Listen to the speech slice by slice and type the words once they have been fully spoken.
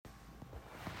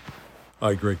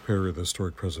Hi, Greg Perry, the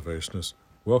Historic Preservationist.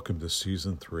 Welcome to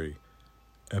Season 3,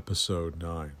 Episode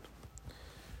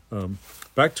 9.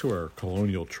 Back to our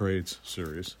colonial trades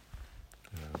series.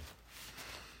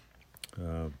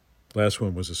 Last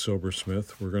one was a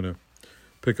silversmith. We're going to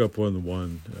pick up one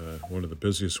of the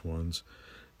busiest ones,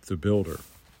 the builder.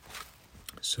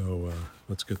 So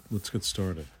let's get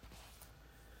started.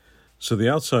 So the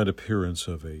outside appearance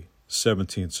of a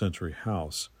 17th century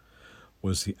house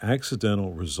was the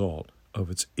accidental result of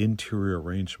its interior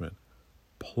arrangement,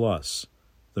 plus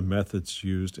the methods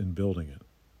used in building it.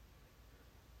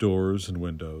 Doors and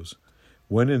windows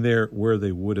went in there where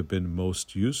they would have been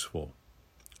most useful,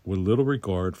 with little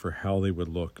regard for how they would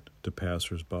look to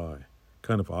passers-by,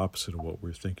 kind of opposite of what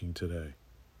we're thinking today.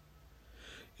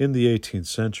 In the 18th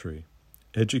century,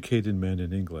 educated men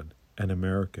in England and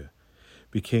America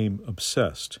became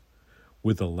obsessed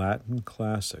with the Latin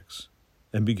classics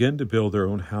and began to build their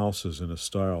own houses in a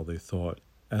style they thought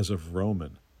as of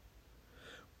Roman.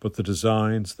 But the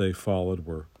designs they followed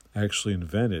were actually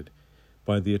invented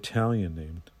by the Italian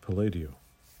named Palladio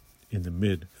in the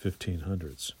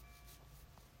mid-1500s.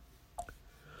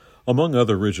 Among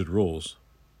other rigid rules,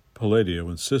 Palladio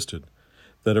insisted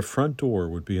that a front door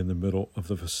would be in the middle of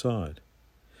the facade,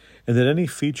 and that any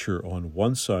feature on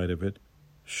one side of it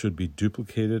should be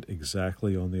duplicated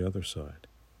exactly on the other side.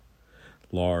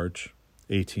 Large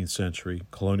 18th century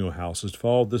colonial houses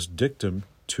followed this dictum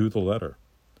to the letter,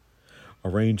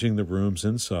 arranging the rooms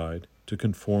inside to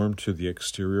conform to the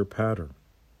exterior pattern.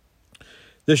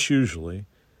 This usually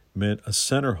meant a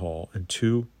center hall and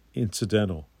two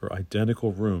incidental or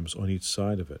identical rooms on each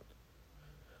side of it.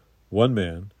 One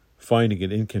man, finding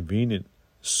it inconvenient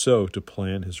so to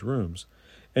plan his rooms,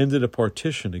 ended a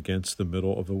partition against the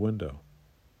middle of the window.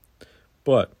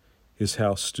 But his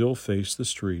house still faced the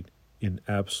street in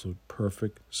absolute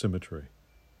perfect symmetry.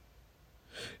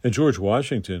 And George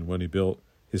Washington, when he built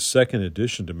his second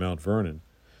addition to Mount Vernon,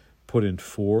 put in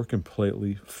 4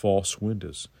 completely false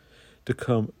windows to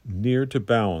come near to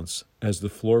balance as the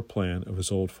floor plan of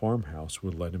his old farmhouse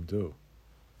would let him do.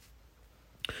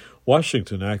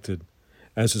 Washington acted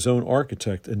as his own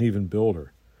architect and even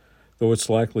builder, though it's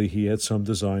likely he had some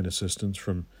design assistance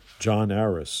from John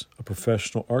Arras, a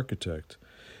professional architect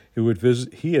he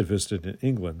had visited in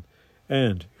England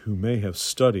and who may have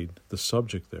studied the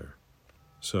subject there.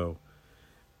 So,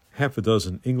 half a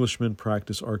dozen Englishmen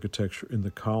practiced architecture in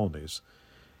the colonies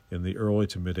in the early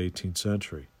to mid-18th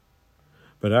century.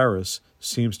 But Arras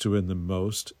seems to have been the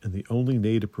most and the only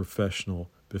native professional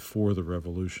before the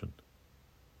Revolution.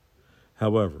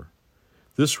 However,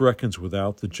 this reckons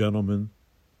without the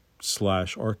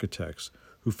gentlemen/architects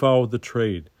who followed the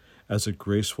trade as a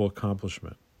graceful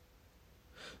accomplishment.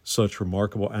 Such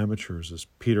remarkable amateurs as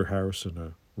Peter Harrison,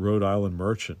 a Rhode Island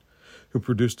merchant, who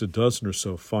produced a dozen or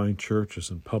so fine churches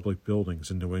and public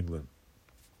buildings in New England.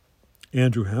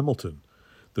 Andrew Hamilton,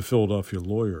 the Philadelphia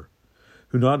lawyer,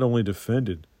 who not only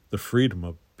defended the freedom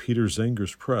of Peter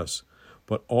Zenger's press,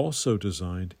 but also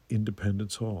designed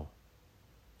Independence Hall.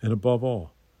 And above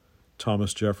all,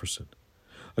 Thomas Jefferson,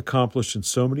 accomplished in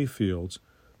so many fields,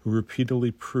 who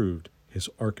repeatedly proved his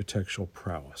architectural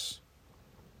prowess.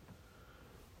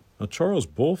 Now, Charles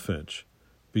Bulfinch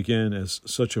began as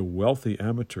such a wealthy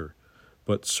amateur,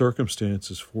 but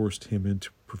circumstances forced him into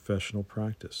professional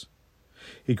practice.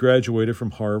 He graduated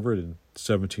from Harvard in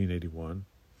 1781,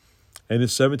 and in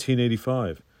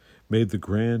 1785 made the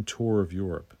grand tour of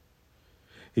Europe.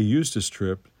 He used his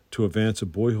trip to advance a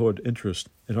boyhood interest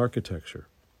in architecture.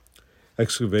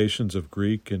 Excavations of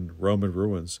Greek and Roman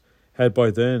ruins had by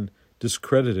then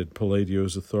discredited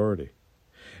Palladio's authority,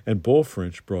 and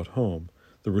Bulfinch brought home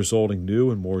the resulting new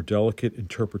and more delicate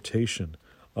interpretation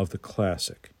of the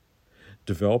classic,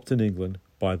 developed in England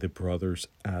by the brothers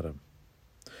Adam.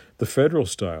 The federal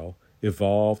style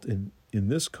evolved in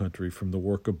this country from the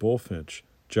work of Bulfinch,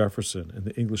 Jefferson, and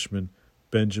the Englishman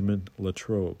Benjamin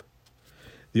Latrobe.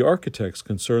 The architects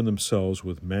concerned themselves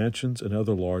with mansions and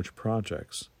other large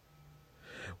projects.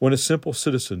 When a simple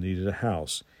citizen needed a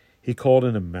house, he called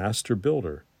in a master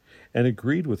builder and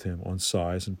agreed with him on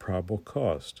size and probable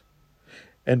cost,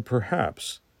 and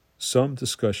perhaps some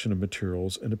discussion of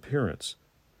materials and appearance.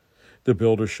 The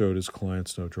builder showed his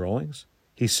clients no drawings.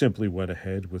 He simply went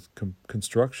ahead with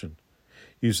construction,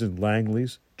 using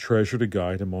Langley's treasure to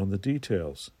guide him on the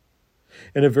details.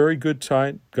 And a very good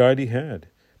guide he had.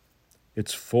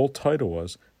 Its full title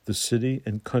was The City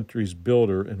and Country's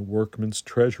Builder and Workman's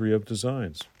Treasury of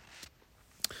Designs.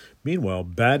 Meanwhile,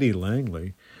 Batty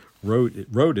Langley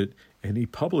wrote it, and he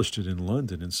published it in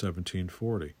London in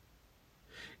 1740.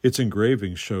 Its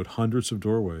engravings showed hundreds of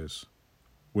doorways,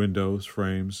 windows,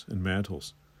 frames, and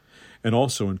mantels, and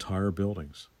also entire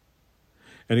buildings.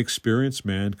 An experienced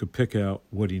man could pick out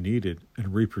what he needed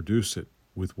and reproduce it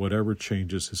with whatever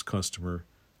changes his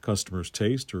customer's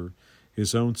taste or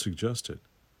his own suggested.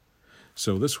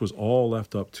 So this was all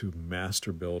left up to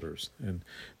master builders, and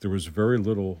there was very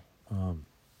little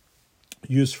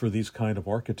use for these kind of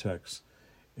architects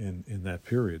in that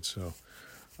period. So,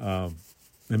 and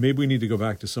maybe we need to go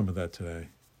back to some of that today,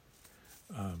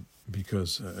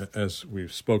 because as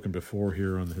we've spoken before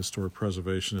here on the Historic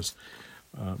Preservationists,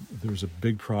 there's a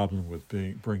big problem with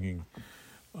bringing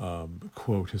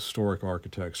quote historic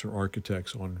architects or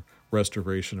architects on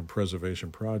restoration and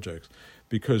preservation projects,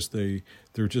 because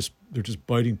they're just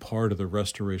biting part of the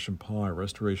restoration pie.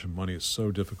 Restoration money is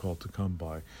so difficult to come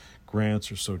by.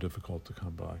 Grants are so difficult to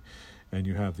come by, and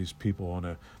you have these people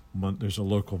on there's a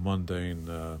local mundane,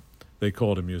 they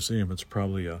call it a museum. It's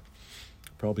probably a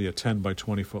 10 by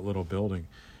 20 foot little building,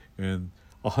 and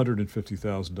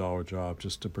 $150,000 job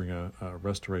just to bring a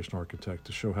restoration architect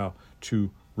to show how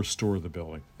to restore the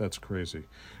building. That's crazy.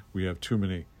 We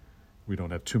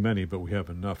don't have too many, but we have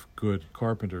enough good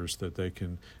carpenters that they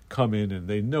can come in and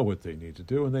they know what they need to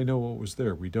do and they know what was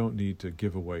there. We don't need to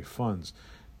give away funds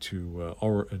to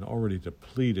an already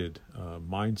depleted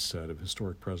mindset of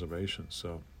historic preservation.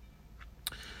 So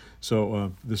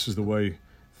this is the way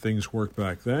things worked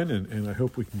back then, and I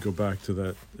hope we can go back to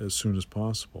that as soon as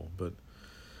possible. But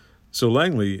so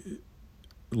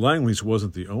Langley's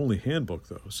wasn't the only handbook,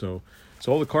 though. So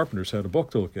all the carpenters had a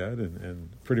book to look at and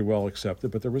pretty well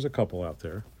accepted, but there was a couple out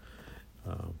there,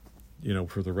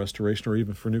 for the restoration or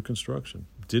even for new construction.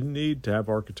 Didn't need to have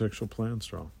architectural plans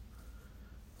drawn.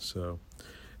 So,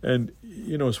 and,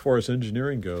 as far as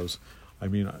engineering goes, I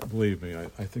mean, believe me,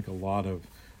 I think a lot of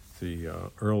the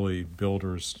early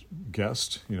builders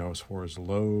guessed, as far as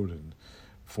load and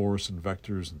force and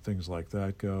vectors and things like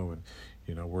that go, and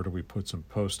where do we put some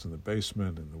posts in the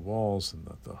basement and the walls and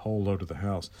the whole load of the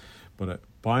house. But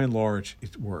by and large,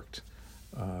 it worked.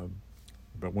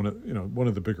 But one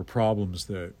of the bigger problems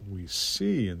that we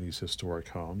see in these historic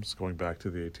homes, going back to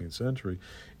the 18th century,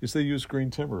 is they use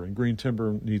green timber, and green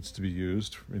timber needs to be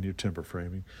used in your timber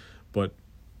framing. But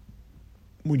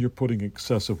when you're putting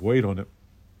excessive weight on it,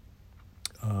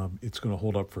 it's going to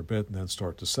hold up for a bit and then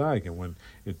start to sag. And when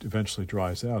it eventually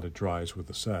dries out, it dries with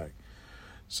a sag.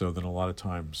 So then a lot of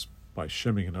times by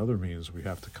shimming and other means, we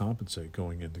have to compensate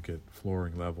going in to get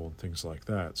flooring level and things like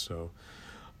that. So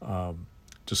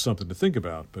just something to think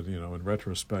about. But, in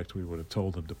retrospect, we would have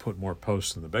told them to put more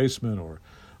posts in the basement or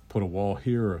put a wall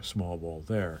here or a small wall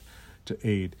there to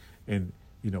aid. And,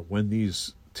 when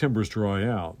these timbers dry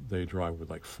out, they dry with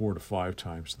like 4 to 5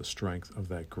 times the strength of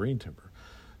that green timber.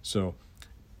 So,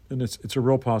 and it's a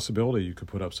real possibility you could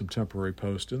put up some temporary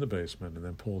posts in the basement and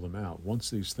then pull them out. Once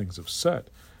these things have set,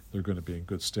 they're going to be in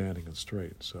good standing and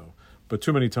straight. So, but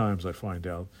too many times I find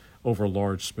out over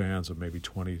large spans of maybe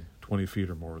 20 feet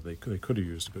or more, they could have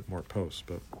used a bit more posts.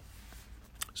 But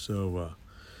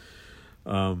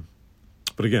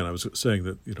again, I was saying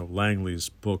that Langley's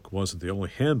book wasn't the only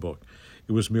handbook.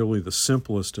 It was merely the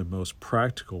simplest and most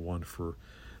practical one for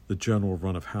the general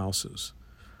run of houses.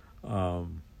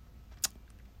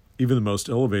 Even the most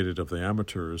elevated of the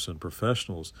amateurs and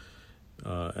professionals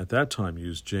at that time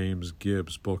used James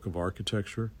Gibbs' Book of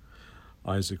Architecture,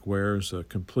 Isaac Ware's A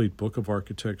Complete Book of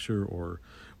Architecture, or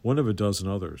one of a dozen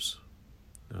others.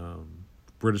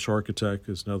 British Architect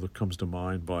is another comes to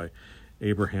mind by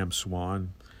Abraham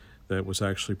Swan, that was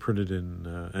actually printed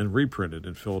and reprinted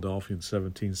in Philadelphia in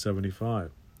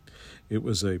 1775. It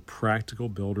was a practical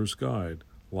builder's guide,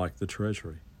 like the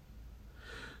Treasury.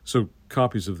 So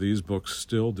copies of these books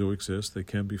still do exist. They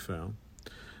can be found.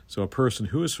 So a person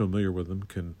who is familiar with them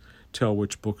can tell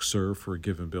which books serve for a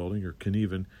given building, or can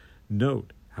even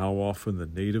note how often the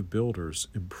native builders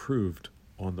improved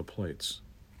on the plates.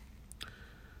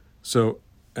 So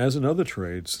as in other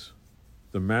trades,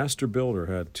 the master builder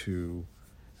had to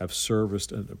have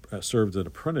served an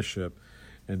apprenticeship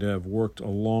and to have worked a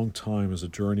long time as a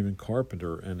journeyman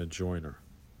carpenter and a joiner.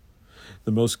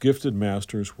 The most gifted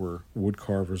masters were wood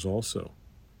carvers also.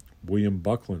 William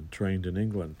Buckland trained in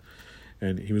England,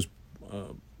 and he was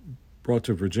brought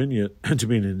to Virginia to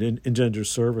be an indentured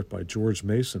servant by George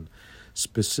Mason,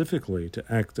 specifically to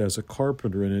act as a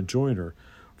carpenter and a joiner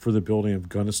for the building of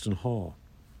Gunniston Hall.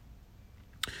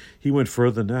 He went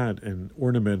further than that and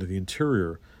ornamented the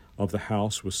interior of the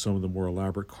house with some of the more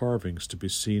elaborate carvings to be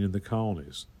seen in the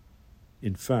colonies.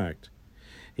 In fact,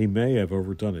 he may have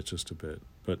overdone it just a bit,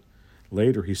 but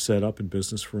later he set up in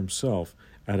business for himself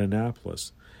at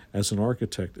Annapolis as an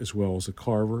architect as well as a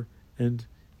carver and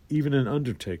even an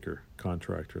undertaker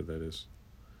contractor, that is.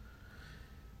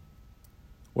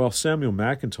 While Samuel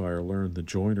McIntyre learned the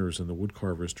joiner's and the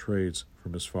woodcarver's trades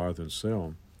from his father in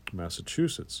Salem,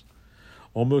 Massachusetts,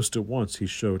 almost at once he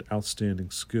showed outstanding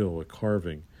skill at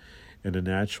carving and a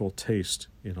natural taste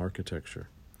in architecture.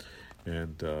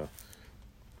 And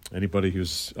anybody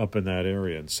who's up in that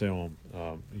area in Salem,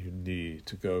 you need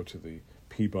to go to the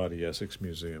Peabody Essex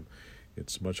Museum.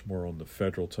 It's much more on the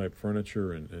federal type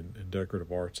furniture and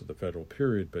decorative arts of the federal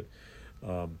period, but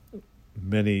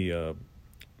many of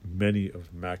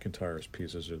McIntyre's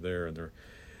pieces are there, and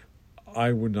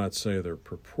I would not say they're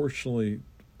proportionally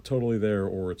totally there,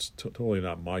 or it's totally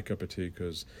not my cup of tea,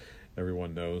 because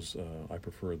everyone knows I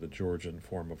prefer the Georgian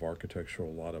form of architecture, a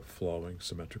lot of flowing,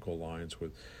 symmetrical lines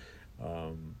with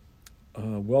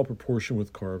well proportioned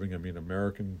with carving. I mean,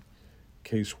 American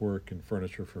casework and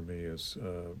furniture for me is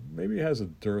maybe it has a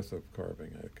dearth of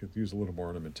carving. I could use a little more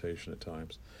ornamentation at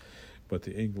times, but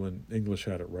the English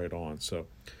had it right on. So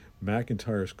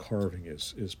McIntyre's carving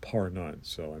is par none.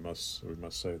 So we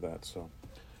must say that.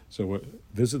 So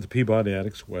visit the Peabody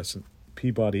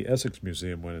Essex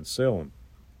Museum when in Salem.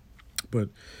 But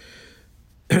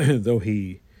though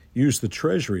he used the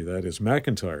treasury, that is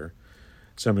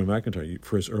Samuel McIntyre,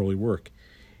 for his early work,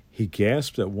 he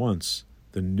gasped at once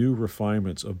the new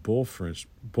refinements of bullfinch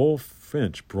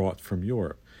brought from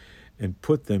Europe, and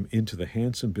put them into the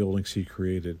handsome buildings he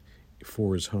created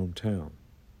for his hometown.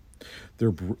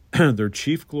 Their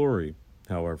chief glory,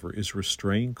 however, is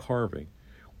restrained carving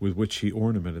with which he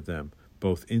ornamented them,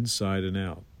 both inside and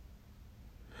out.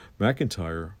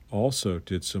 McIntyre also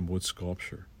did some wood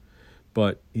sculpture,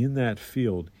 but in that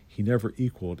field he never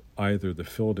equaled either the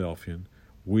Philadelphian,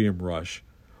 William Rush,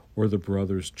 or the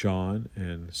brothers John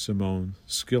and Simone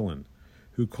Skillen,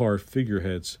 who carved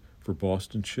figureheads for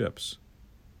Boston ships.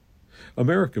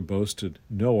 America boasted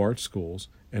no art schools,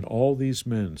 and all these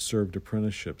men served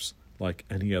apprenticeships like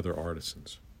any other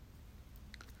artisans.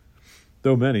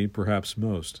 Though many, perhaps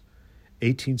most,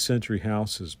 18th century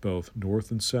houses, both north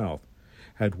and south,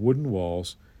 had wooden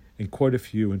walls, and quite a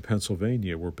few in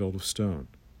Pennsylvania were built of stone.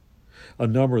 A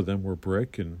number of them were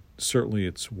brick, and certainly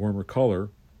its warmer color,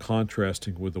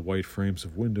 contrasting with the white frames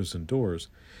of windows and doors,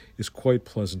 is quite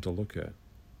pleasant to look at.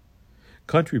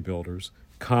 Country builders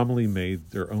commonly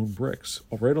made their own bricks,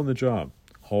 right on the job,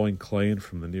 hauling clay in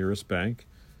from the nearest bank.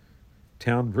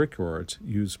 Town brickyards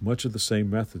used much of the same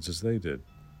methods as they did.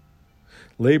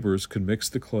 Laborers could mix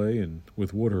the clay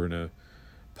with water in a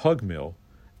pug mill,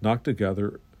 knocked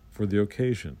together for the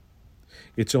occasion.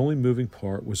 Its only moving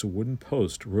part was a wooden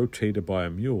post rotated by a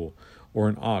mule or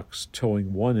an ox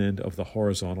towing one end of the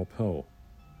horizontal pole.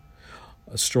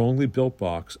 A strongly built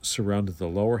box surrounded the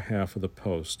lower half of the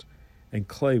post, and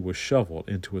clay was shoveled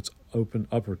into its open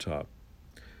upper top.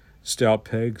 Stout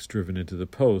pegs driven into the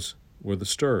post were the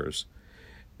stirrers,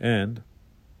 and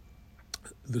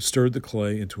stirred the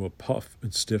clay into a puff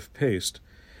and stiff paste,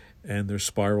 and their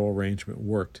spiral arrangement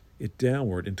worked it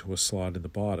downward into a slot in the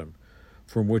bottom,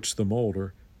 from which the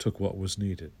molder took what was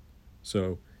needed.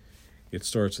 So it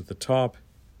starts at the top,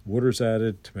 water's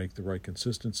added to make the right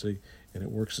consistency, and it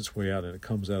works its way out, and it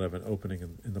comes out of an opening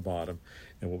in the bottom.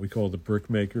 And what we call the brick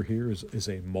maker here is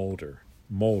a molder,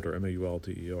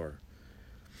 M-A-U-L-D-E-R.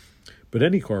 But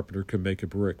any carpenter could make a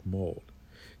brick mold.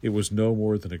 It was no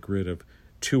more than a grid of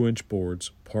 2-inch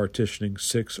boards partitioning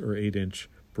 6 or 8-inch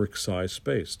brick-size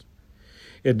space.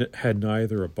 It had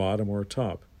neither a bottom or a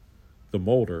top. The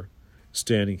molder,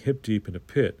 standing hip-deep in a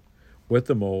pit, wet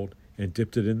the mold and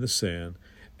dipped it in the sand,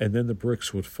 and then the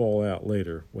bricks would fall out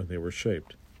later when they were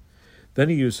shaped. Then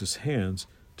he used his hands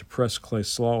to press clay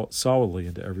solidly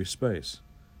into every space.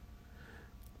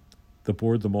 The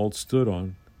board the mold stood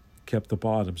on kept the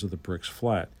bottoms of the bricks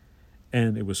flat,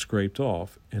 and it was scraped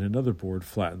off, and another board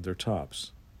flattened their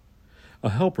tops. A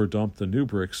helper dumped the new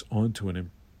bricks onto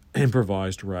an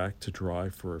improvised rack to dry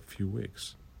for a few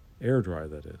weeks, air dry,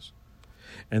 that is.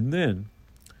 And then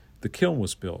the kiln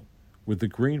was built, with the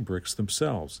green bricks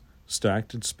themselves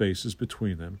stacked in spaces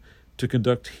between them to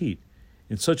conduct heat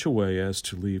in such a way as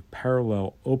to leave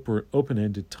parallel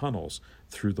open-ended tunnels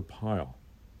through the pile.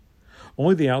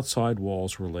 Only the outside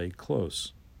walls were laid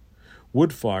close.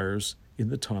 Wood fires in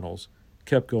the tunnels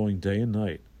kept going day and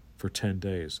night for 10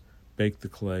 days, baked the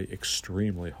clay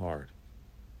extremely hard.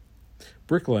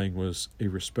 Bricklaying was a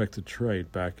respected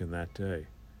trade back in that day,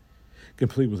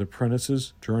 complete with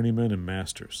apprentices, journeymen, and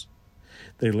masters.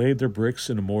 They laid their bricks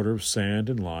in a mortar of sand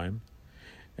and lime,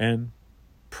 and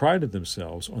prided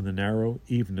themselves on the narrow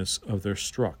evenness of their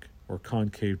struck, or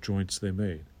concave joints they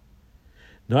made.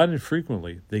 Not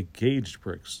infrequently they gauged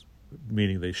bricks,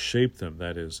 meaning they shaped them,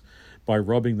 that is, by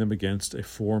rubbing them against a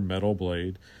formed metal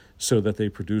blade so that they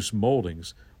produced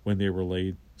moldings when they were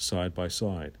laid side by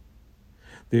side.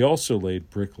 They also laid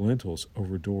brick lintels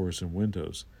over doors and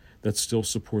windows that still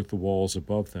support the walls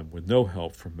above them with no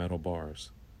help from metal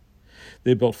bars.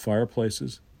 They built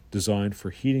fireplaces designed for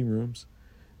heating rooms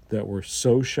that were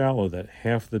so shallow that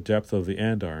half the depth of the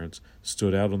andirons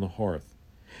stood out on the hearth,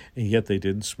 and yet they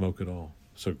didn't smoke at all.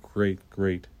 So great,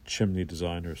 great chimney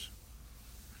designers.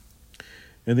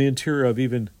 And the interior of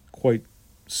even quite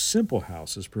simple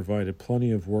houses provided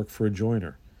plenty of work for a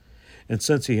joiner. And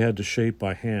since he had to shape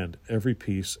by hand every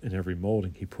piece and every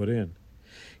molding he put in,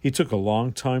 he took a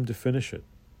long time to finish it.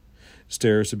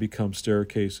 Stairs had become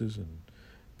staircases and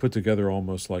put together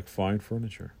almost like fine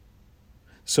furniture.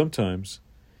 Sometimes,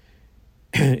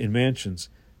 in mansions,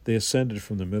 they ascended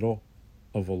from the middle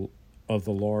of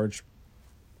the large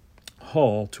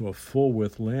hall to a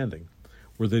full-width landing,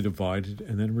 where they divided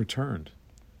and then returned,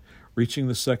 reaching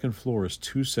the second floor as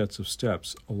two sets of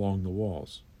steps along the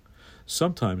walls.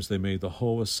 Sometimes they made the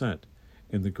whole ascent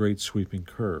in the great sweeping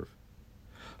curve,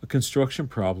 a construction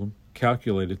problem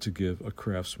calculated to give a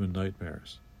craftsman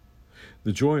nightmares.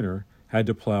 The joiner had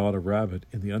to plow out a rabbet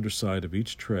in the underside of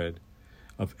each tread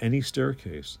of any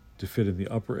staircase to fit in the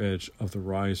upper edge of the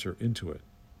riser into it.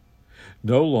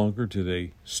 No longer did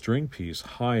a string piece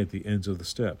hide the ends of the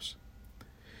steps.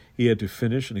 He had to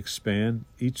finish and expand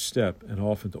each step and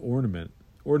often to ornament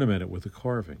it with a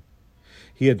carving.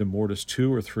 He had to mortise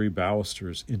 2 or 3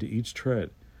 balusters into each tread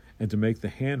and to make the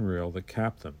handrail that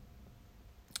capped them.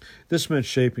 This meant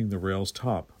shaping the rail's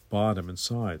top, bottom, and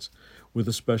sides with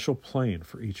a special plane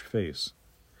for each face,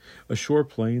 a short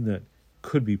plane that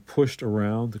could be pushed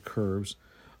around the curves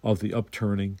of the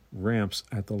upturning ramps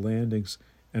at the landings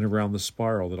and around the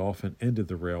spiral that often ended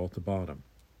the rail at the bottom.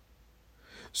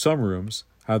 Some rooms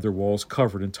had their walls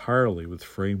covered entirely with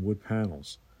framed wood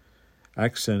panels,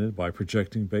 accented by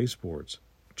projecting baseboards,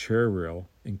 chair rail,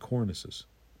 and cornices.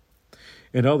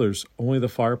 In others, only the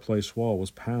fireplace wall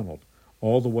was paneled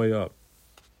all the way up.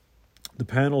 The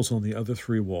panels on the other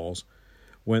three walls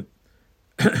were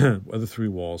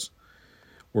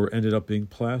ended up being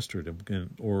plastered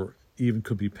or even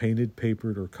could be painted,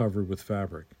 papered, or covered with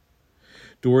fabric.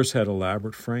 Doors had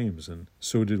elaborate frames, and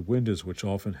so did windows, which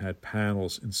often had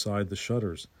panels inside the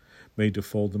shutters made to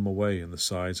fold them away in the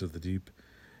sides of the deep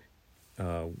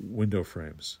window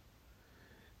frames.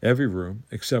 Every room,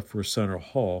 except for a center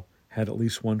hall, had at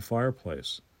least one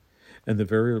fireplace, and the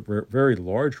very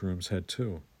large rooms had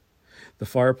 2. The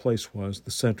fireplace was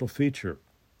the central feature,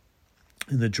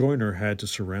 and the joiner had to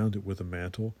surround it with a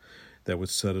mantle that would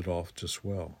set it off just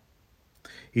well.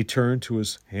 He turned to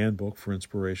his handbook for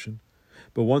inspiration,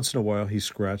 but once in a while he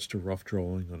scratched a rough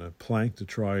drawing on a plank to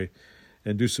try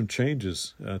and do some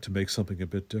changes to make something a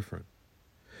bit different.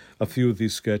 A few of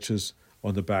these sketches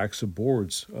on the backs of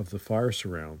boards of the fire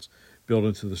surrounds built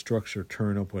into the structure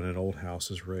turn up when an old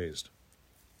house is raised.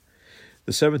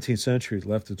 The 17th century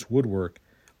left its woodwork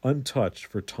untouched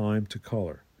for time to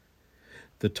color.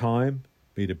 The time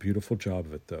made a beautiful job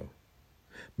of it, though.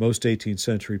 Most 18th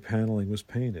century paneling was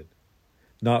painted,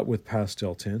 not with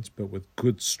pastel tints, but with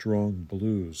good strong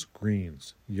blues,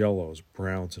 greens, yellows,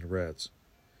 browns, and reds.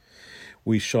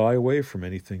 We shy away from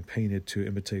anything painted to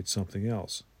imitate something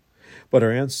else, but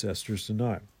our ancestors did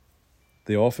not.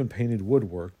 They often painted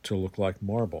woodwork to look like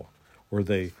marble, or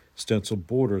they stenciled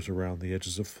borders around the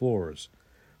edges of floors,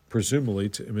 presumably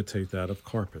to imitate that of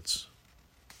carpets.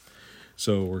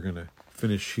 So we're going to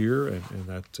finish here, and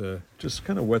that just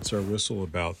kind of wets our whistle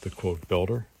about the quote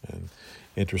builder. And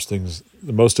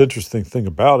the most interesting thing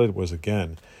about it was,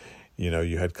 again,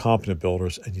 you had competent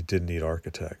builders and you didn't need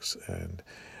architects. And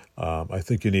I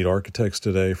think you need architects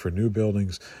today for new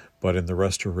buildings, but in the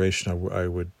restoration, I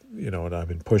would, and I've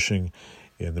been pushing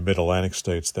in the Mid-Atlantic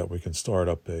states that we can start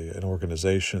up an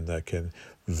organization that can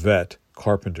vet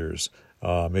carpenters,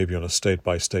 maybe on a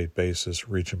state-by-state basis,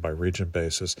 region-by-region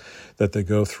basis, that they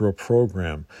go through a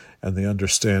program and they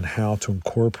understand how to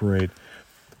incorporate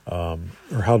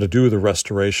or how to do the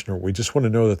restoration, or we just want to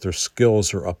know that their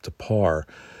skills are up to par.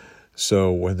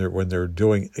 So when they're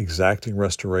doing exacting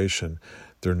restoration,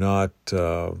 they're not,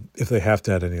 if they have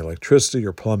to add any electricity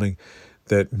or plumbing,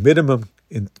 that minimum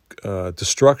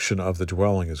destruction of the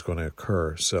dwelling is going to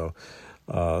occur. So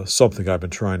something I've been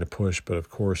trying to push, but of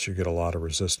course you get a lot of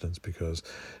resistance because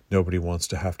nobody wants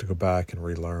to have to go back and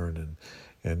relearn.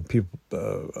 And people,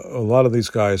 a lot of these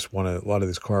guys a lot of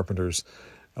these carpenters,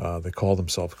 they call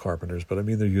themselves carpenters, but I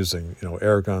mean they're using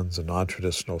air guns and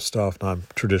non-traditional stuff,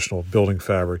 non-traditional building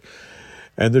fabric,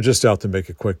 and they're just out to make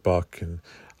a quick buck. And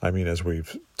I mean, as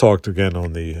we've talked again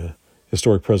on the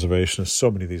historic preservationists,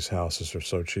 so many of these houses are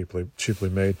so cheaply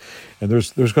made, and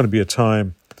there's going to be a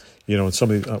time, in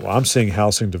some of these, I'm seeing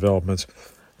housing developments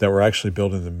that were actually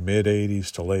built in the mid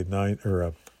 '80s to late '90s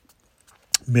or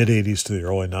mid-'80s to the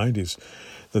early '90s,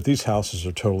 that these houses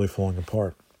are totally falling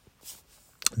apart.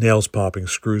 Nails popping,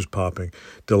 screws popping,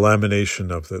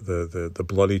 delamination of the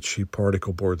bloody cheap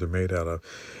particle board they're made out of,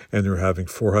 and they're having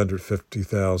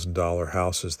 $450,000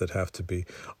 houses that have to be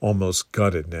almost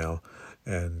gutted now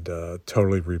and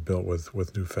totally rebuilt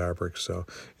with new fabric. So,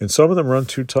 and some of them run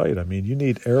too tight. I mean, you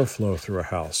need airflow through a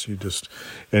house.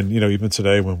 Even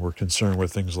today when we're concerned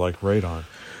with things like radon,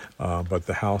 but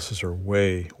the houses are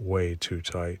way, way too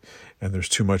tight, and there's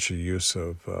too much use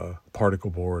of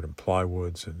particle board and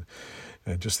plywoods, and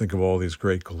just think of all these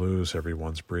great glues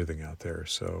everyone's breathing out there.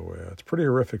 So it's pretty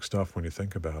horrific stuff when you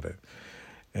think about it.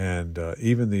 And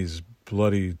even these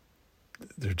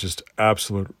they're just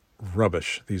absolute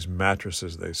rubbish, these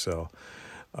mattresses they sell,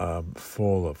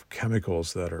 full of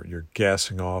chemicals that you're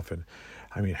gassing off. And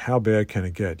I mean, how bad can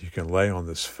it get? You can lay on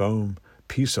this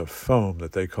piece of foam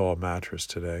that they call a mattress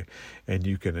today, and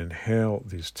you can inhale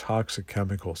these toxic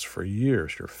chemicals for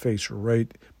years, your face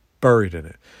right buried in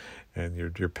it, and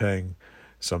you're paying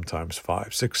sometimes $500,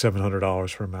 $600,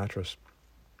 $700 for a mattress.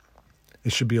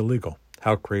 It should be illegal.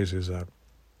 How crazy is that?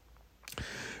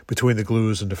 Between the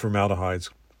glues and the formaldehydes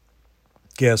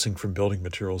gassing from building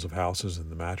materials of houses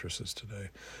and the mattresses today,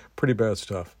 pretty bad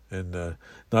stuff. And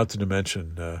not to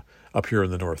mention up here in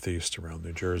the Northeast around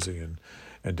New Jersey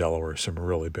and Delaware, some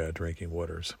really bad drinking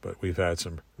waters. But we've had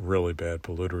some really bad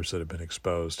polluters that have been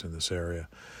exposed in this area.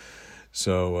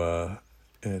 So,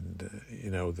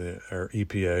 our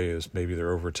EPA is, maybe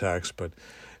they're overtaxed, but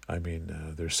I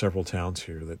mean, there's several towns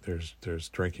here that there's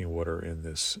drinking water in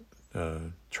this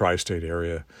tri-state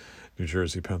area, New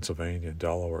Jersey, Pennsylvania, and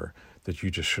Delaware, that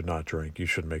you just should not drink. You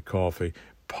should make coffee.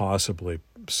 Possibly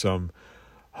some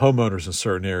homeowners in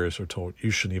certain areas are told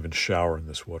you shouldn't even shower in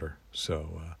this water.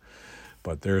 So,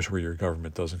 but there's where your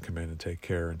government doesn't come in and take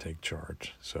care and take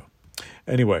charge. So,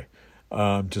 anyway.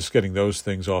 Just getting those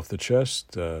things off the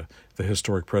chest. The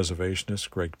historic preservationist,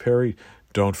 Greg Perry.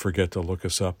 Don't forget to look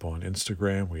us up on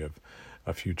Instagram. We have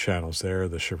a few channels there.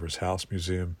 The Shivers House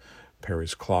Museum,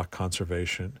 Perry's Clock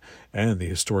Conservation, and the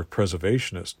Historic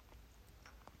Preservationist,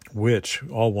 which,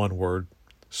 all one word,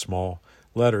 small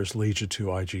letters, leads you to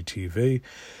IGTV.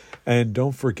 And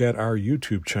don't forget our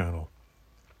YouTube channel,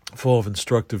 full of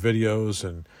instructive videos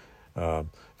and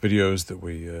videos that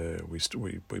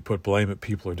we put blame at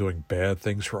people who are doing bad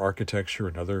things for architecture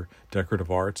and other decorative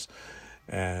arts.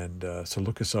 And so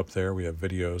look us up there. We have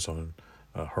videos on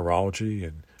horology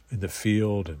and in the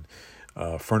field and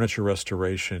furniture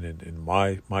restoration in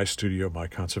my studio, my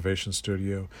conservation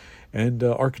studio, and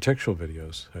architectural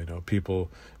videos. I know people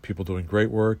doing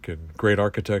great work and great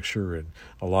architecture, and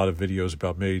a lot of videos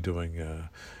about me doing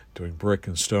brick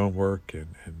and stone work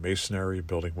and masonry,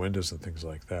 building windows and things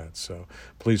like that. So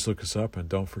please look us up, and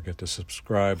don't forget to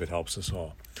subscribe. It helps us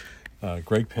all.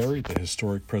 Greg Perry, the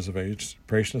Historic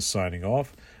Preservationist, signing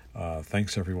off.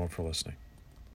 Thanks, everyone, for listening.